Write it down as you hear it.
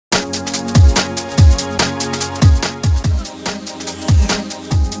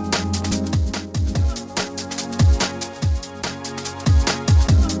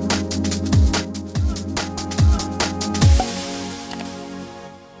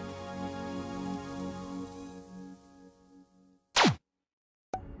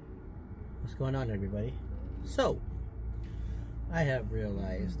going on, everybody? So, I have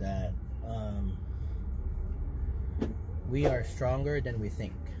realized that we are stronger than we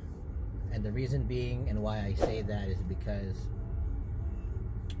think. And the reason being, and why I say that, is because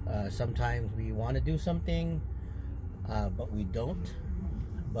sometimes we want to do something, but we don't.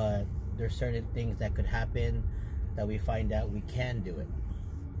 But there's certain things that could happen that we find out we can do it.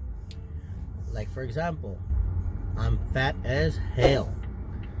 Like, for example, I'm fat as hell.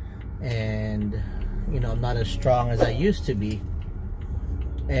 And, you know, I'm not as strong as I used to be.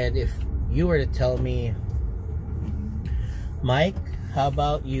 And if you were to tell me, Mike, how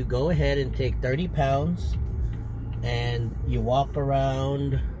about you go ahead and take 30 pounds and you walk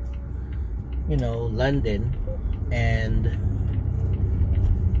around, you know, London and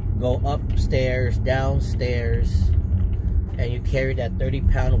go upstairs, downstairs, and you carry that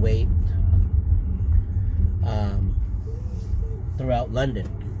 30-pound weight throughout London,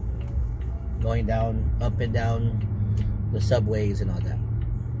 going down, up and down the subways and all that,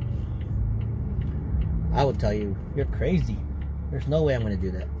 I would tell you, you're crazy. There's no way I'm going to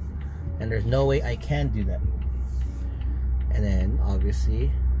do that. And there's no way I can do that. And then, obviously,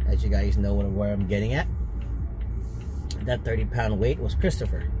 as you guys know where I'm getting at, that 30-pound weight was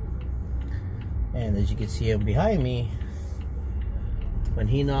Christopher. And as you can see him behind me, when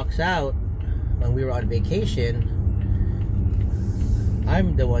he knocks out, when we were on vacation,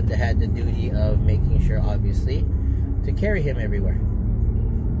 I'm the one that had the duty of making sure, obviously, to carry him everywhere.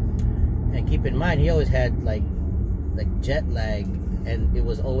 And keep in mind, he always had like jet lag, and it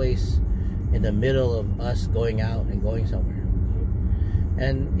was always in the middle of us going out and going somewhere.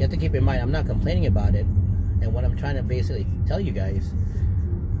 And you have to keep in mind, I'm not complaining about it. And what I'm trying to basically tell you guys,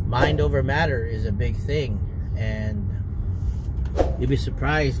 mind over matter is a big thing. And you'd be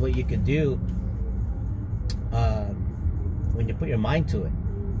surprised what you could do when you put your mind to it.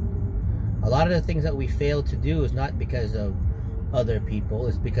 A lot of the things that we fail to do is not because of other people,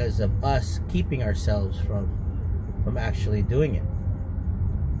 it's because of us keeping ourselves from actually doing it.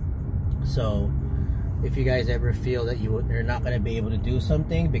 So if you guys ever feel that you're not going to be able to do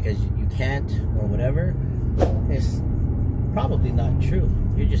something because you can't or whatever, it's probably not true.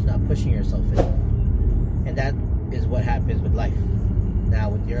 You're just not pushing yourself enough. And that is what happens with life. Now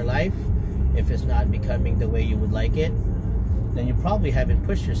with your life, if it's not becoming the way you would like it, then you probably haven't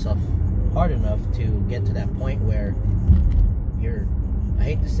pushed yourself hard enough to get to that point where you're, I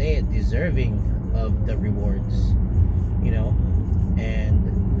hate to say it, deserving of the rewards, you know.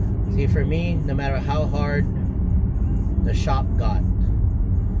 And see, for me, no matter how hard the shop got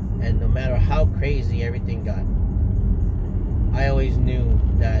and no matter how crazy everything got, I always knew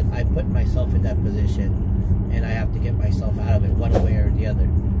that I put myself in that position and I have to get myself out of it one way or the other.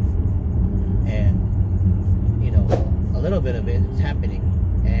 And, you know, a little bit of it is happening,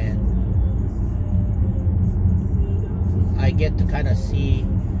 and I get to kind of see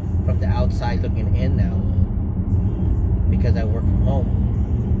from the outside looking in now, because I work from home.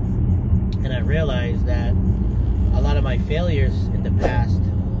 And I realized that a lot of my failures in the past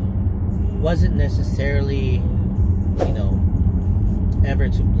wasn't necessarily, you know, ever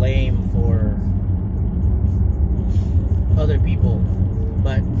to blame for other people,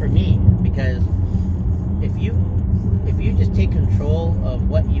 but for me, because if you just take control of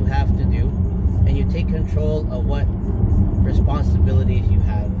what you have to do, and you take control of what responsibilities you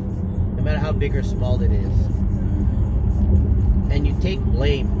have, no matter how big or small it is, and you take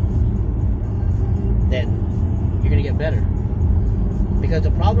blame, then you're gonna get better. Because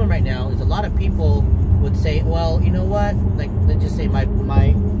the problem right now is a lot of people would say, well, you know what, like, let's just say my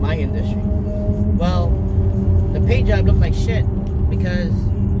industry, well, the paint job looked like shit because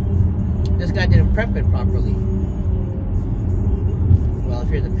this guy didn't prep it properly. Well, if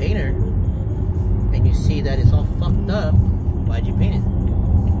you're the painter and you see that it's all fucked up, why'd you paint it?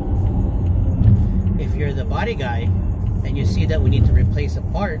 If you're the body guy and you see that we need to replace a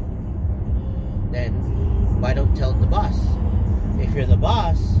part, then why don't tell the boss? If you're the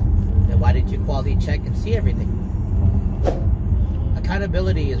boss, then why didn't you quality check and see everything?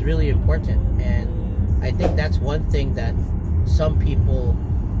 Accountability is really important, and I think that's one thing that some people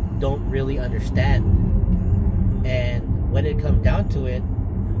don't really understand. And when it comes down to it,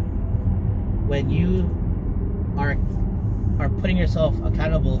 when you are putting yourself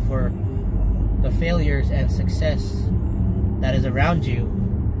accountable for the failures and success that is around you,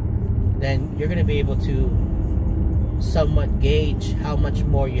 then you're going to be able to somewhat gauge how much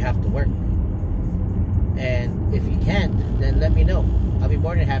more you have to work. And if you can't, then let me know. I'll be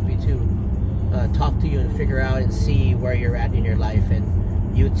more than happy to talk to you and figure out and see where you're at in your life, and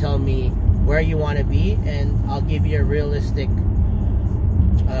you tell me where you want to be, and I'll give you a realistic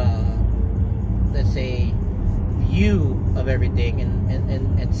let's say, view of everything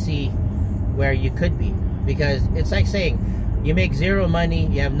and see where you could be. Because it's like saying you make zero money,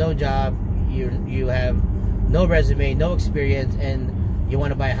 you have no job, you have no resume, no experience, and you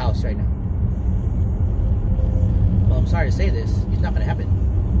want to buy a house right now. Well, I'm sorry to say this, it's not going to happen.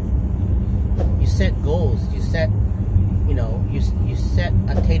 You set goals, you set, you know, you set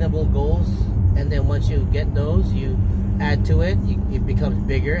attainable goals, and then once you get those, you add to it. It becomes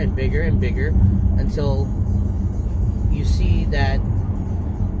bigger and bigger and bigger until you see that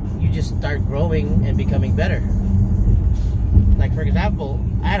you just start growing and becoming better. Like, for example,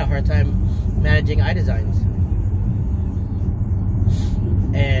 I had a hard time managing iDesigns,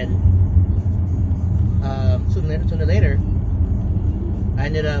 and sooner or later I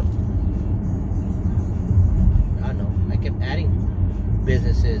ended up, I don't know, I kept adding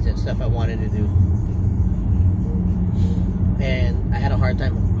businesses and stuff I wanted to do, and I had a hard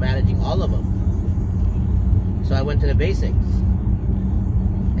time managing all of them. So I went to the basics,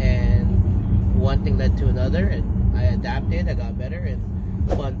 and one thing led to another, and I adapted, I got better, and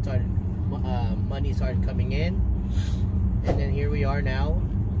money started coming in, and then here we are now,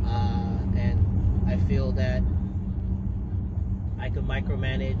 and I feel that I could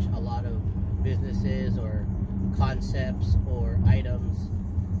micromanage a lot of businesses or concepts or items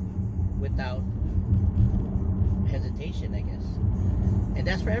without hesitation, I guess. And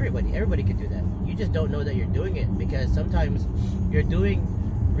that's for everybody. Everybody can do that. You just don't know that you're doing it, because sometimes you're doing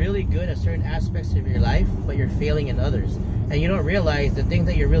really good at certain aspects of your life, but you're failing in others, and you don't realize the things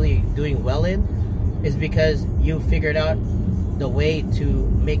that you're really doing well in is because you figured out the way to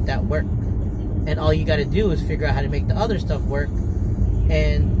make that work, and all you got to do is figure out how to make the other stuff work,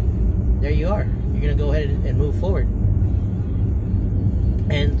 and there you are. You're gonna go ahead and move forward.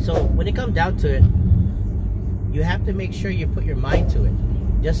 And so when it comes down to it, you have to make sure you put your mind to it,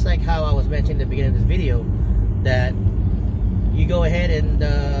 just like how I was mentioning at the beginning of this video, that you go ahead and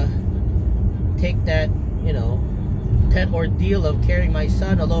take that, you know, 10 ordeal of carrying my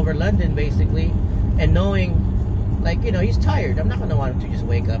son all over London, basically, and knowing, like, you know, he's tired. I'm not going to want him to just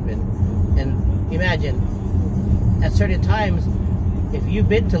wake up and imagine, at certain times, if you've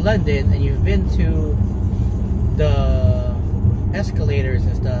been to London and you've been to the escalators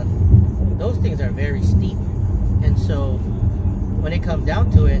and stuff, those things are very steep. And so when it comes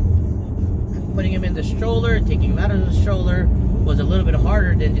down to it, putting him in the stroller, taking him out of the stroller was a little bit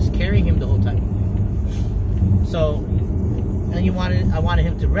harder than just carrying him the whole time. So, and I wanted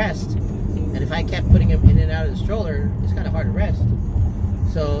him to rest, and if I kept putting him in and out of the stroller, it's kind of hard to rest.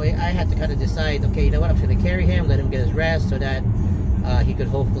 So I had to kind of decide, okay, you know what, I'm just going to carry him, let him get his rest, so that he could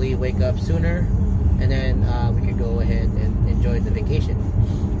hopefully wake up sooner, and then we could go ahead and enjoy the vacation.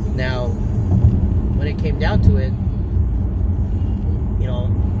 Now, when it came down to it, you know,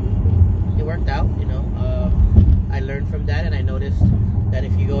 it worked out. You know, I learned from that, and I noticed that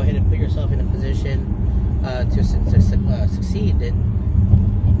if you go ahead and put yourself in a position to succeed,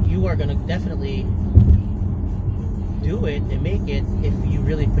 then you are going to definitely do it and make it if you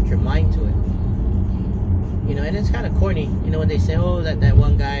really put your mind to it. You know, and it's kind of corny, you know, when they say, oh, that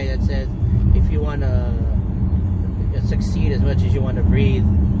one guy that says, if you want to succeed as much as you want to breathe.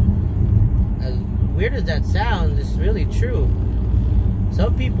 As weird as that sounds, it's really true.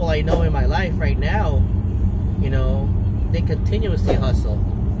 Some people I know in my life right now, you know, they continuously hustle,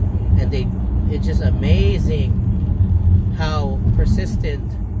 and it's just amazing how persistent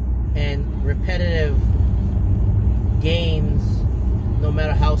and repetitive gains, no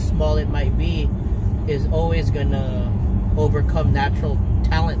matter how small it might be, is always gonna overcome natural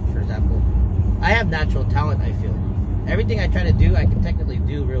talent. For example, I have natural talent. I feel everything I try to do, I can technically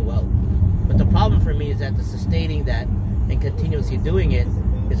do real well, but the problem for me is that the sustaining that and continuously doing it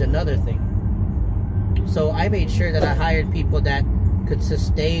is another thing. So I made sure that I hired people that could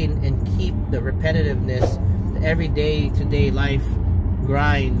sustain and keep the repetitiveness, the everyday to-day life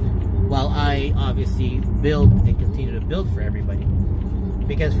grind, while I obviously build and continue to build for everybody.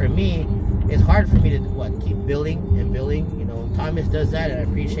 Because for me, it's hard for me to keep building and building. You know, Thomas does that, and I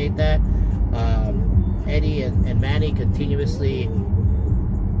appreciate that. Eddie and Manny continuously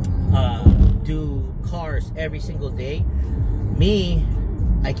do cars every single day. Me,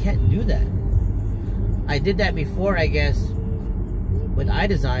 I can't do that. I did that before, I guess, with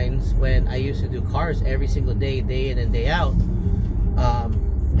iDesigns, when I used to do cars every single day, day in and day out.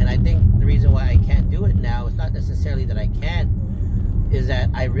 And I think the reason why I can't do it now is not necessarily that I can't, is that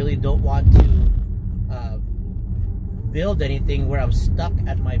I really don't want to build anything where I'm stuck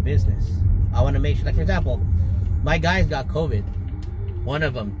at my business. I want to make sure, like, for example, my guys got COVID. One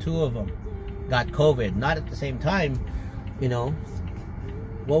of them, two of them got COVID, not at the same time. You know,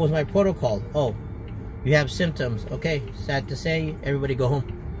 what was my protocol? Oh, You have symptoms. Okay, sad to say, everybody go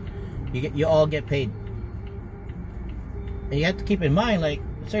home. You all get paid. And you have to keep in mind, like,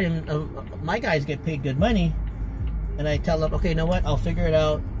 certain my guys get paid good money, and I tell them, okay, you know what, I'll figure it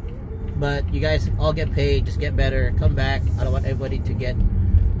out, but you guys all get paid, just get better, come back. I don't want everybody to get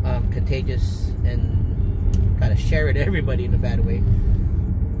contagious and kind of share it to everybody in a bad way.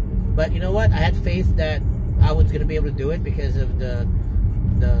 But you know what, I had faith that I was going to be able to do it because of the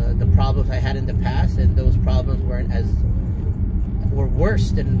problems I had in the past, and those problems were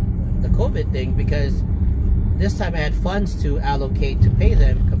worse than the COVID thing, because this time I had funds to allocate to pay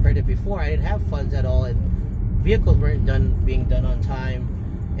them compared to before. I didn't have funds at all, and vehicles weren't being done on time,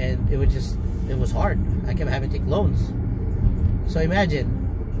 and it was hard. I kept having to take loans. So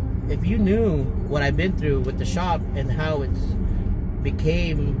imagine if you knew what I've been through with the shop and how it's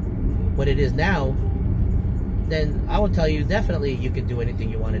became what it is now, then I will tell you definitely you can do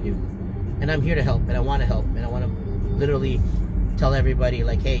anything you want to do. And I'm here to help, and I want to help, and I want to literally tell everybody,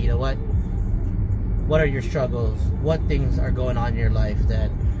 like, hey, you know what are your struggles? What things are going on in your life that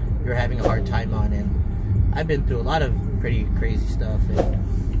you're having a hard time on? And I've been through a lot of pretty crazy stuff,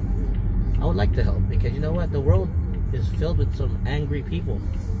 and I would like to help, because you know what, the world is filled with some angry people,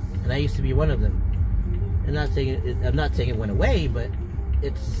 and I used to be one of them. I'm not saying it went away, but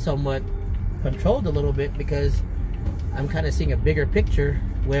it's somewhat controlled a little bit, because I'm kind of seeing a bigger picture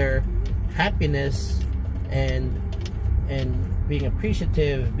where happiness and being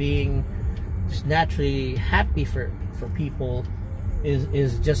appreciative, being just naturally happy for people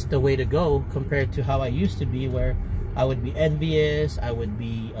is just the way to go, compared to how I used to be, where I would be envious, I would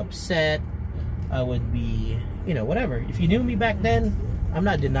be upset, I would be, you know, whatever. If you knew me back then, I'm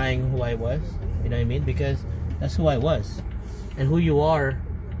not denying who I was, you know what I mean, because that's who I was. And who you are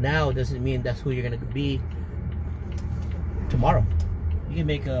now doesn't mean that's who you're going to be tomorrow. You can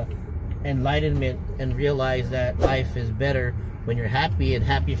make a enlightenment and realize that life is better when you're happy, and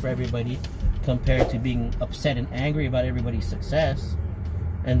happy for everybody, compared to being upset and angry about everybody's success.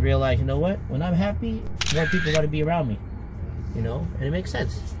 And realize, you know what, when I'm happy, more people got to be around me, you know, and it makes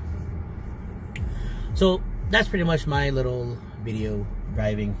sense. So that's pretty much my little video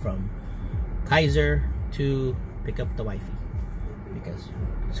driving from Kaiser to pick up the wifey, because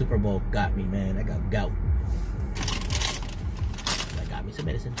Super Bowl got me, man. I got gout. I got me some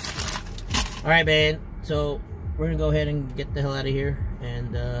medicine. Alright, man, so we're gonna go ahead and get the hell out of here.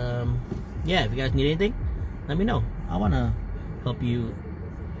 And yeah, if you guys need anything, let me know. I want to help you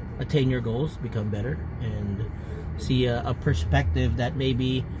attain your goals, become better, and see a perspective that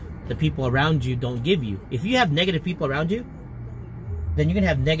maybe the people around you don't give you. If you have negative people around you, then you're gonna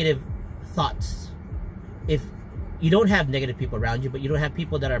have negative thoughts. If you don't have negative people around you, but you don't have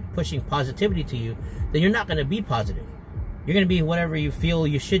people that are pushing positivity to you, then you're not gonna be positive. You're gonna be whatever you feel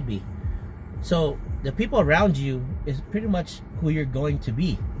you should be. So the people around you is pretty much who you're going to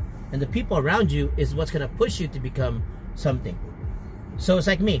be, and the people around you is what's gonna push you to become something. So it's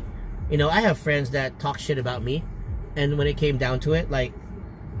like me, you know, I have friends that talk shit about me, and when it came down to it, like,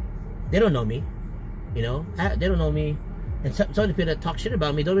 they don't know me, you know, they don't know me. And some of the people that talk shit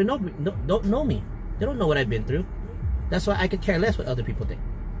about me don't know me. They don't know what I've been through. That's why I could care less what other people think.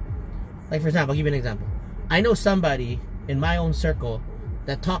 Like, for example, I'll give you an example. I know somebody in my own circle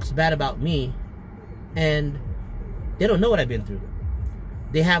that talks bad about me, and they don't know what I've been through.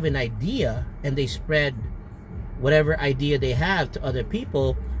 They have an idea, and they spread whatever idea they have to other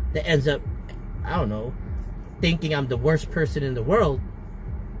people that ends up, I don't know, thinking I'm the worst person in the world.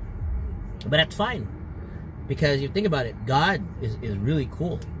 But that's fine, because you think about it, God is really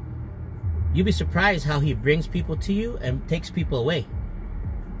cool. You'd be surprised how he brings people to you and takes people away.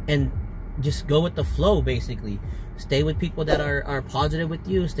 And just go with the flow, basically. Stay with people that are positive with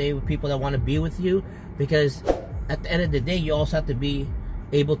you. Stay with people that want to be with you. Because at the end of the day, you also have to be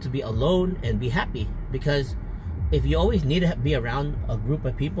able to be alone and be happy. Because if you always need to be around a group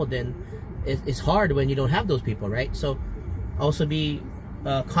of people, then it's hard when you don't have those people, right? So also be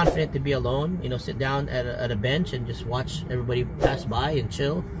confident to be alone. You know, sit down at a bench and just watch everybody pass by and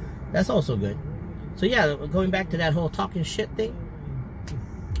chill. That's also good. So yeah, going back to that whole talking shit thing,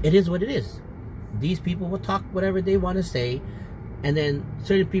 it is what it is. These people will talk whatever they want to say, and then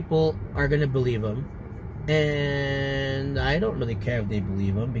certain people are going to believe them. And I don't really care if they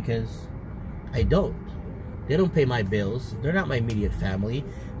believe them, because I don't. They don't pay my bills. They're not my immediate family.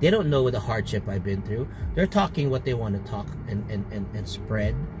 They don't know the hardship I've been through. They're talking what they want to talk and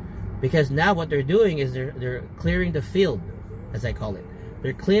spread. Because now what they're doing is they're clearing the field, as I call it.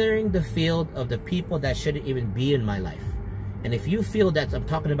 They're clearing the field of the people that shouldn't even be in my life. And if you feel that I'm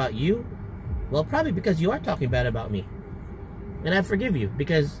talking about you, well, probably because you are talking bad about me. And I forgive you,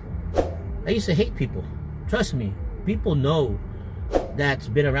 because I used to hate people. Trust me, people know that's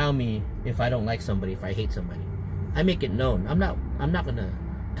been around me. If I don't like somebody, if I hate somebody, I make it known. I'm not gonna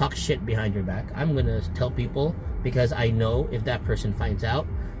talk shit behind your back. I'm gonna tell people, because I know if that person finds out,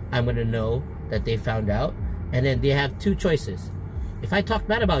 I'm gonna know that they found out. And then they have two choices. If I talk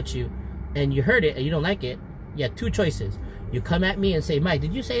bad about you and you heard it and you don't like it, you have two choices. You come at me and say, Mike,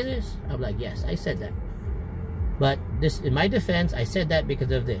 did you say this? I'm like, yes, I said that. But this, in my defense, I said that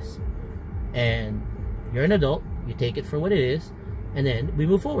because of this. And you're an adult, you take it for what it is, and then we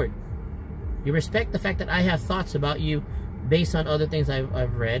move forward. You respect the fact that I have thoughts about you based on other things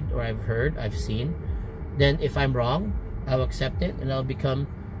I've read or I've heard, I've seen. Then if I'm wrong, I'll accept it and I'll become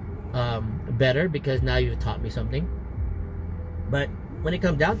better, because now you've taught me something. But when it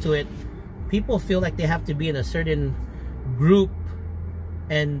comes down to it, people feel like they have to be in a certain group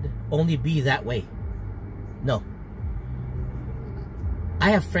and only be that way. No. I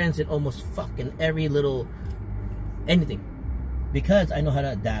have friends in almost fucking every little anything, because I know how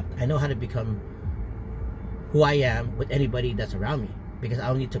to adapt. I know how to become who I am with anybody that's around me, because I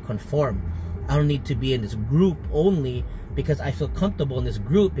don't need to conform. I don't need to be in this group only because I feel comfortable in this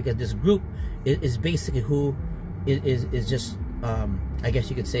group, because this group is basically who is just I guess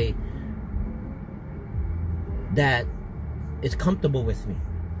you could say that is comfortable with me.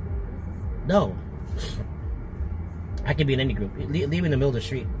 No. I can be in any group. Leave me in the middle of the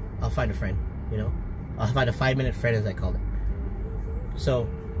street, I'll find a friend, you know. I'll find a 5-minute friend, as I call it. So,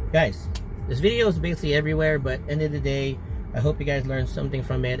 guys, this video is basically everywhere, but end of the day, I hope you guys learned something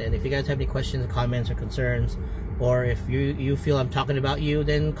from it. And if you guys have any questions, comments, or concerns, or if you feel I'm talking about you,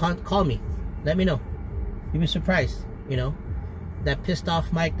 then call me. Let me know. You'll be surprised, you know. That pissed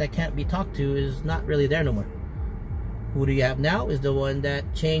off Mike that can't be talked to is not really there no more. Who do you have now is the one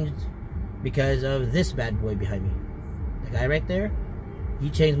that changed because of this bad boy behind me. The guy right there, he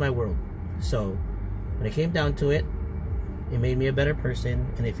changed my world. So when it came down to it, it made me a better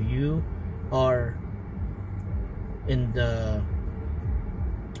person. And if you are in the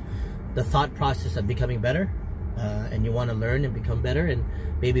thought process of becoming better, and you want to learn and become better, and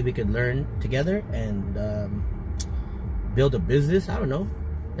maybe we could learn together and build a business, I don't know,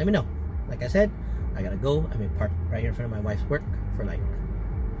 let me know. Like I said, I gotta go. I'm in park right here in front of my wife's work for like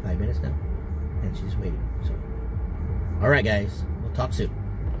 5 minutes now, and she's waiting. So alright guys, we'll talk soon.